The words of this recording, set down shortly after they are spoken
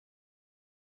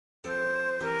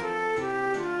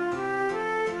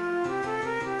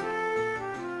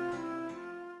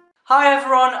Hi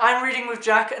everyone, I'm Reading with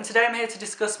Jack and today I'm here to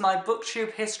discuss my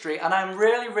BookTube history, and I'm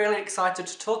really excited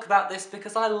to talk about this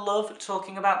because I love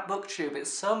talking about BookTube.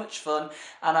 It's so much fun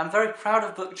and I'm very proud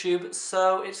of BookTube,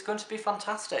 so it's going to be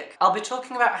fantastic. I'll be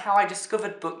talking about how I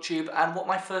discovered BookTube and what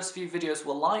my first few videos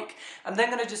were like. I'm then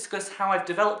going to discuss how I've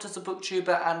developed as a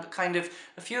BookTuber and kind of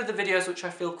a few of the videos which I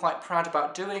feel quite proud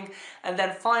about doing, and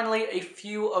then finally a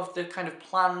few of the kind of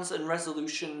plans and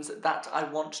resolutions that I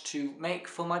want to make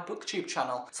for my BookTube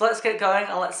channel. So let's get going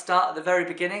and let's start at the very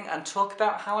beginning and talk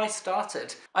about how I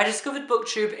started. I discovered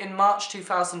BookTube in March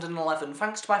 2011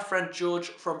 thanks to my friend George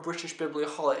from British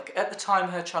Biblioholic. At the time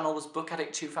her channel was Book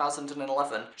Addict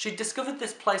 2011. She discovered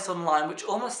this place online which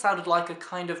almost sounded like a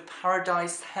kind of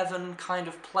paradise heaven kind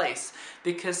of place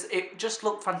because it just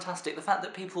looked fantastic. The fact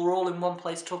that people were all in one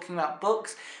place talking about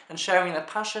books and sharing their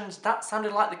passions, that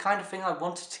sounded like the kind of thing I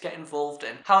wanted to get involved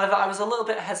in. However, I was a little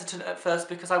bit hesitant at first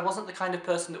because I wasn't the kind of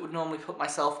person that would normally put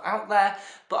myself out there,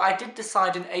 but I did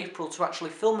decide in April to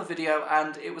actually film a video,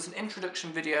 and it was an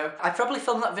introduction video. I probably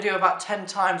filmed that video about 10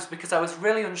 times because I was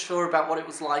really unsure about what it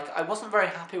was like. I wasn't very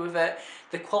happy with it.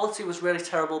 The quality was really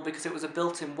terrible because it was a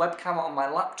built-in webcam on my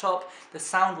laptop. The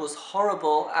sound was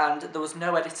horrible and there was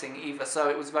no editing either, so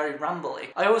it was very rambly.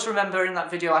 I always remember in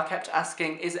that video I kept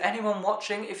asking, is anyone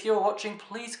watching? If you're watching,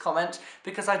 please comment,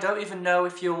 because I don't even know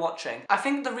if you're watching. I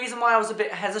think the reason why I was a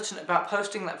bit hesitant about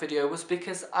posting that video was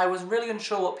because I was really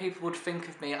unsure what people would think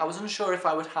of me. I was unsure if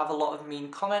I would have a lot of mean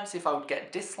comments, if I would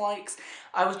get dislikes.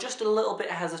 I was just a little bit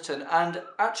hesitant, and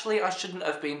actually I shouldn't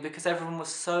have been because everyone was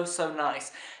so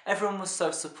nice. Everyone was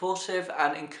so supportive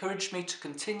and encouraged me to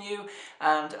continue,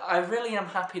 and I really am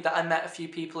happy that I met a few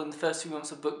people in the first few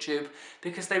months of BookTube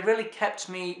because they really kept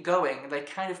me going. They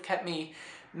kind of kept me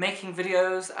making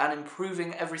videos and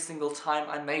improving every single time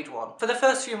I made one. For the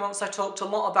first few months I talked a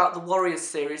lot about the Warriors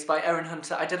series by Erin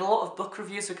Hunter. I did a lot of book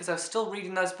reviews because I was still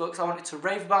reading those books. I wanted to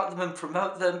rave about them and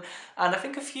promote them, and I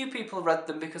think a few people read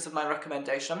them because of my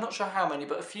recommendation. I'm not sure how many,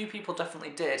 but a few people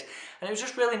definitely did. And it was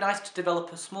just really nice to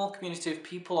develop a small community of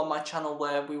people on my channel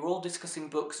where we were all discussing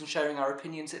books and sharing our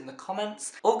opinions in the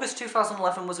comments. August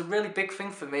 2011 was a really big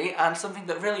thing for me and something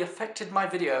that really affected my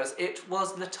videos. It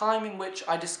was the time in which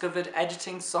I discovered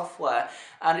editing software,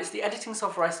 and it's the editing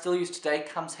software I still use today,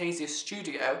 Camtasia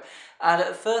Studio, and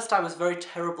at first I was very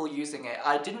terrible using it.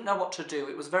 I didn't know what to do.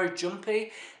 It was very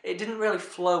jumpy, it didn't really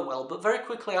flow well, but very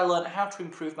quickly I learned how to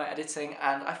improve my editing,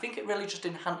 and I think it really just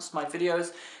enhanced my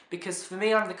videos because for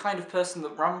me I'm the kind of person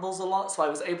that rambles a lot, so I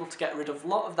was able to get rid of a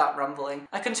lot of that rambling.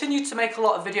 I continued to make a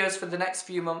lot of videos for the next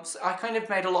few months. I kind of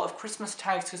made a lot of Christmas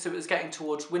tags because it was getting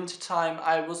towards winter time.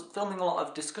 I was filming a lot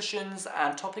of discussions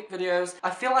and topic videos. I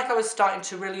feel like I was starting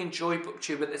to really enjoy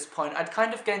BookTube at this point. I'd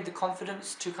kind of gained the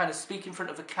confidence to kind of speak in front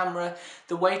of a camera,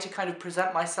 the way to kind of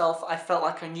present myself. I felt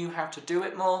like I knew how to do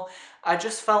it more. I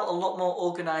just felt a lot more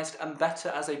organised and better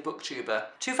as a BookTuber.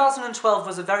 2012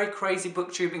 was a very crazy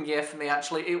BookTubing year for me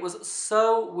actually. It was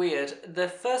so weird. The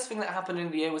first thing that happened in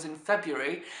the year was in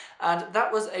February, and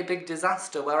that was a big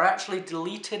disaster where I actually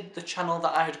deleted the channel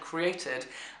that I had created,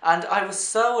 and I was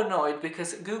so annoyed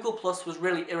because Google Plus was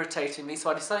really irritating me, so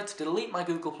I decided to delete my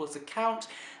Google Plus account.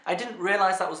 I didn't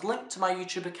realise that was linked to my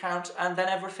YouTube account, and then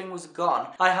everything was gone.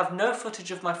 I have no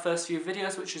footage of my first few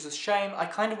videos, which is a shame. I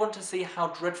kind of want to see how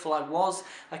dreadful I was.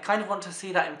 I kind of want to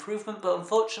see that improvement, but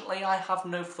unfortunately I have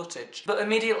no footage. But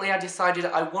immediately I decided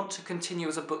I want to continue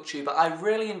as a BookTuber. I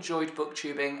really enjoyed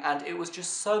BookTubing, and it was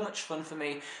just so much fun for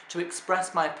me to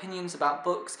express my opinions about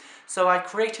books. So I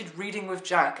created Reading with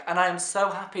Jack, and I am so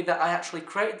happy that I actually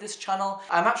created this channel.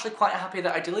 I'm actually quite happy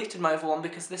that I deleted my other one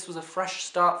because this was a fresh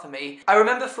start for me. I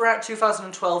remember throughout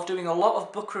 2012 doing a lot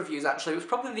of book reviews actually. It was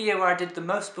probably the year where I did the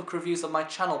most book reviews on my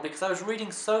channel because I was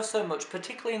reading so much,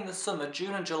 particularly in the summer.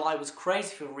 June and July was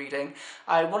crazy for reading.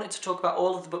 I wanted to talk about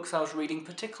all of the books I was reading,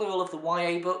 particularly all of the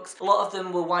YA books. A lot of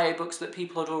them were YA books that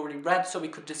people had already read, so we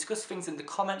could discuss things in the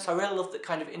comments. I really loved that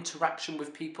kind of interaction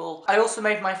with people. I also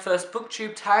made my first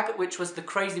BookTube tag, which was the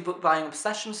Crazy Book Buying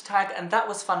Obsessions tag, and that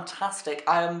was fantastic.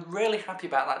 I am really happy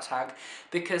about that tag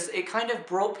because it kind of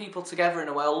brought people together in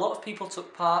a way. A lot of people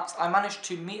took part. I managed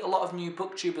to meet a lot of new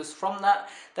BookTubers from that.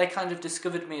 They kind of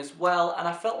discovered me as well, and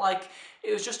I felt like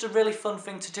it was just a really fun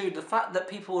thing to do. The fact that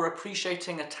people were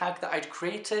appreciating a tag that I'd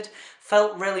created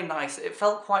felt really nice. It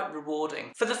felt quite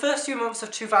rewarding. For the first few months of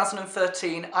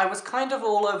 2013, I was kind of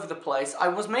all over the place. I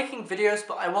was making videos,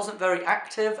 but I wasn't very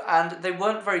active, and they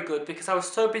weren't very good because I was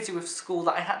so busy with school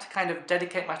that I had to kind of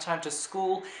dedicate my time to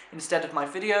school instead of my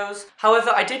videos.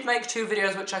 However, I did make two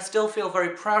videos which I still feel very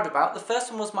proud about. The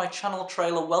first one was my channel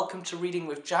trailer, Welcome to Reading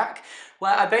with Jack,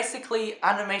 where I basically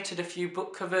animated a few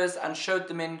book covers and showed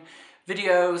them in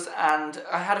videos, and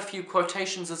I had a few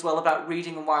quotations as well about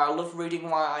reading and why I love reading,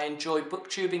 why I enjoy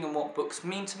booktubing and what books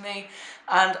mean to me,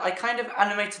 and I kind of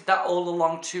animated that all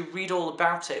along to Read All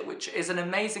About It, which is an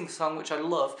amazing song which I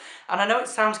love. And I know it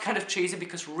sounds kind of cheesy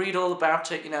because Read All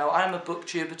About It, you know, I'm a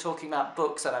booktuber talking about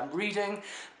books that I'm reading,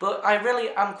 but I really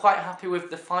am quite happy with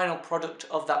the final product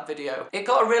of that video. It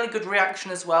got a really good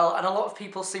reaction as well, and a lot of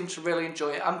people seem to really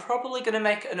enjoy it. I'm probably going to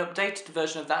make an updated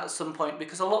version of that at some point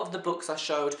because a lot of the books I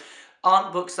showed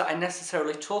aren't books that I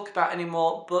necessarily talk about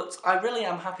anymore, but I really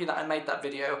am happy that I made that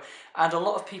video, and a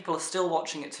lot of people are still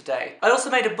watching it today. I also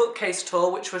made a bookcase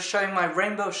tour which was showing my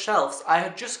rainbow shelves. I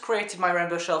had just created my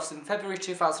rainbow shelves in February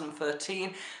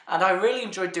 2013, and I really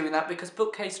enjoyed doing that because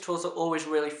bookcase tours are always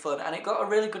really fun, and it got a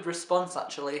really good response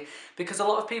actually, because a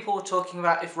lot of people were talking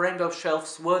about if rainbow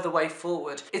shelves were the way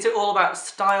forward. Is it all about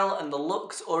style and the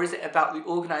looks, or is it about the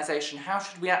organisation? How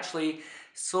should we actually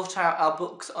sort out our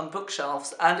books on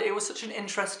bookshelves? And it was such an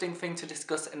interesting thing to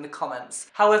discuss in the comments.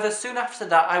 However, soon after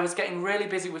that I was getting really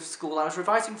busy with school. I was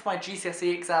revising for my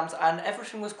GCSE exams and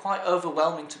everything was quite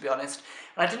overwhelming, to be honest,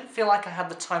 and I didn't feel like I had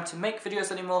the time to make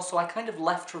videos anymore, so I kind of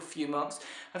left for a few months.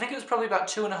 I think it was probably about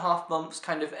 2.5 months,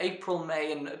 kind of April,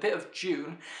 May and a bit of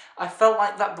June. I felt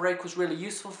like that break was really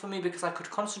useful for me because I could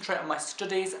concentrate on my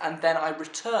studies, and then I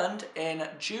returned in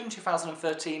June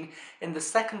 2013, in the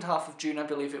second half of June I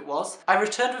believe it was. I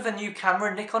returned with a new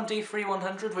camera, Nikon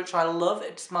D3100, which I love.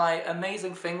 It's my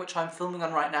amazing thing which I'm filming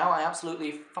on right now. I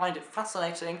absolutely find it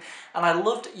fascinating, and I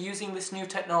loved using this new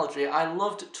technology. I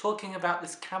loved talking about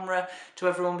this camera to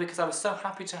everyone because I was so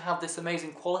happy to have this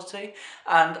amazing quality,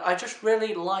 and I just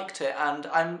really liked it. And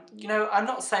I'm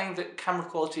not saying that camera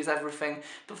quality is everything,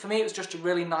 but for me it was just a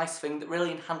really nice thing that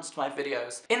really enhanced my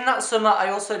videos. In that summer I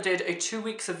also did a 2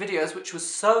 weeks of videos, which was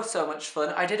so much fun.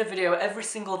 I did a video every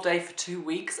single day for 2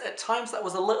 weeks. At times that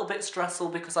was a little bit stressful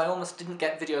because I almost didn't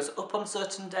get videos up on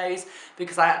certain days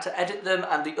because I had to edit them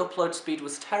and the upload speed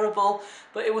was terrible,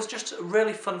 but it was just a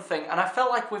really fun thing, and I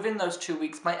felt like within those 2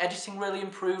 weeks my editing really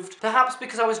improved. Perhaps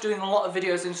because I was doing a lot of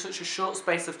videos in such a short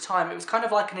space of time, it was kind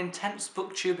of like an intense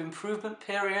BookTube improvement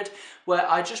period where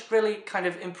I just really kind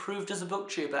of improved as a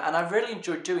BookTuber, and I really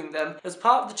enjoyed doing them. As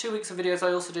part of the 2 weeks of videos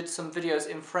I also did some videos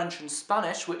in French and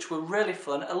Spanish which were really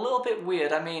fun, a little bit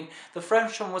weird. I mean, the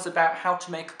French one was about how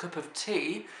to make a cup of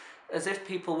tea, as if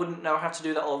people wouldn't know how to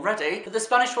do that already. But the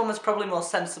Spanish one was probably more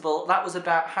sensible. That was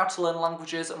about how to learn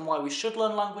languages and why we should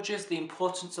learn languages, the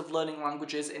importance of learning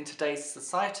languages in today's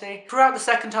society. Throughout the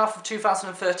second half of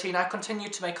 2013, I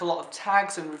continued to make a lot of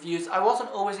tags and reviews. I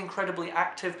wasn't always incredibly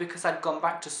active because I'd gone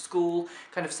back to school.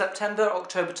 Kind of September,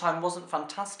 October time wasn't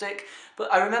fantastic,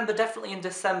 but I remember definitely in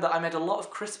December I made a lot of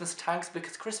Christmas tags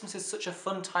because Christmas is such a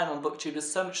fun time on BookTube. There's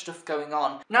so much stuff going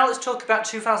on. Now let's talk about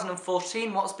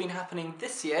 2014, what's been happening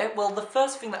this year. Well, the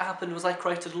first thing that happened was I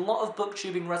created a lot of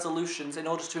booktubing resolutions in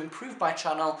order to improve my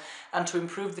channel and to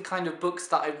improve the kind of books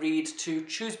that I read, to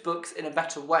choose books in a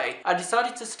better way. I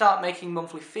decided to start making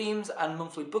monthly themes and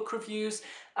monthly book reviews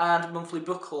and monthly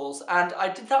book hauls, and I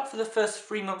did that for the first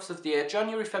 3 months of the year.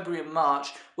 January, February and March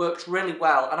worked really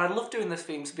well, and I loved doing the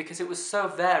themes because it was so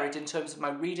varied in terms of my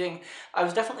reading. I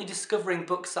was definitely discovering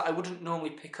books that I wouldn't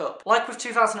normally pick up. Like with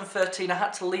 2013, I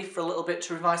had to leave for a little bit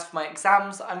to revise for my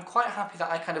exams. I'm quite happy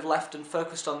that I kind of left and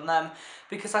focused on them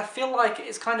because I feel like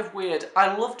it's kind of weird.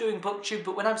 I love doing BookTube,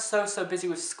 but when I'm so busy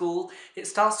with school, it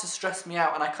starts to stress me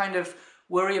out and I kind of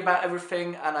worry about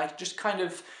everything, and I just kind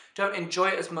of don't enjoy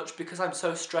it as much because I'm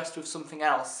so stressed with something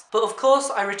else. But of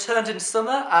course I returned in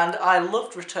summer, and I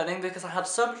loved returning because I had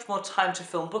so much more time to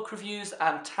film book reviews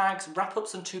and tags,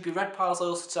 wrap-ups and to be read piles. I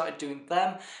also started doing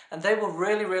them, and they were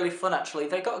really fun actually.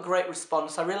 They got a great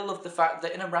response. I really love the fact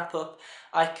that in a wrap-up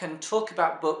I can talk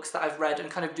about books that I've read and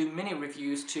kind of do mini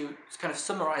reviews to kind of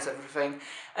summarise everything,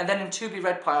 and then in to be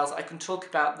read piles I can talk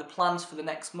about the plans for the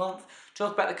next month,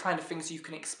 talk about the kind of things you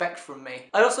can expect from me.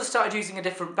 I also started using a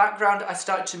different background. I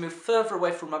started to move further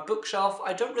away from my bookshelf.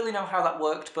 I don't really know how that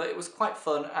worked, but it was quite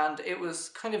fun and it was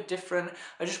kind of different.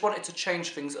 I just wanted to change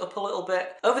things up a little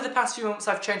bit. Over the past few months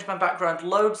I've changed my background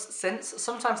loads since.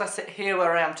 Sometimes I sit here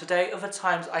where I am today, other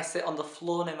times I sit on the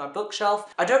floor near my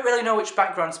bookshelf. I don't really know which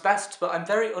background's best, but I'm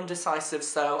very undecisive,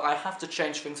 so I have to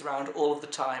change things around all of the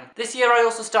time. This year I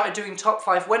also started doing top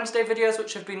 5 Wednesday videos,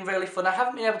 which have been really fun. I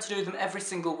haven't been able to do them every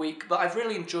single week, but I've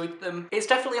really enjoyed them. It's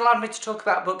definitely allowed me to talk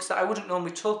about books that I wouldn't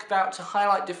normally talk about, to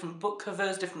highlight different book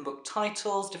covers, different book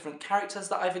titles, different characters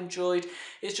that I've enjoyed.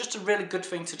 It's just a really good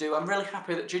thing to do. I'm really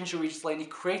happy that Ginger Reads Laney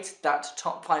created that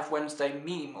top 5 Wednesday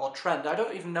meme or trend. I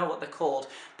don't even know what they're called,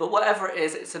 but whatever it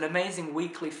is, it's an amazing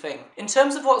weekly thing. In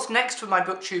terms of what's next for my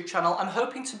BookTube channel, I'm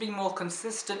hoping to be more consistent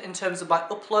consistent in terms of my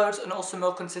uploads and also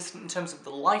more consistent in terms of the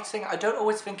lighting. I don't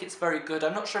always think it's very good.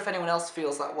 I'm not sure if anyone else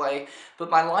feels that way, but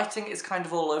my lighting is kind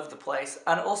of all over the place.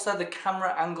 And also the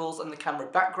camera angles and the camera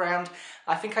background.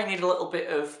 I think I need a little bit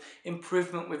of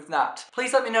improvement with that.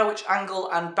 Please let me know which angle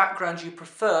and background you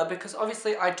prefer, because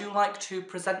obviously I do like to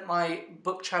present my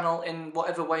book channel in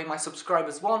whatever way my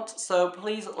subscribers want, so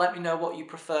please let me know what you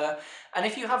prefer. And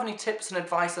if you have any tips and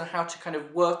advice on how to kind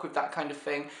of work with that kind of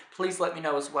thing, please let me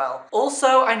know as well.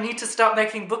 Also, I need to start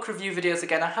making book review videos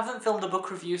again. I haven't filmed a book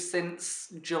review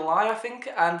since July, I think,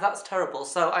 and that's terrible,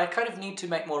 so I kind of need to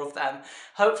make more of them.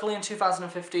 Hopefully in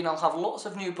 2015 I'll have lots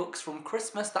of new books from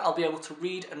Christmas that I'll be able to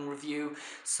read and review,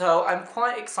 so I'm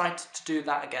quite excited to do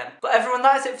that again. But everyone,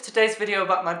 that is it for today's video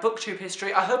about my BookTube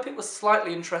history. I hope it was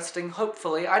slightly interesting,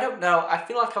 hopefully. I don't know, I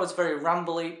feel like I was very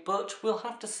rambly, but we'll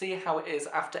have to see how it is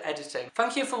after editing.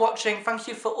 Thank you for watching, thank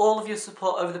you for all of your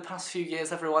support over the past few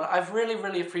years, everyone. I've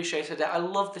really appreciated it. I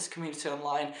love this community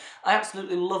online. I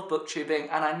absolutely love booktubing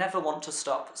and I never want to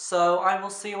stop. So I will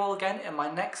see you all again in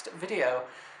my next video.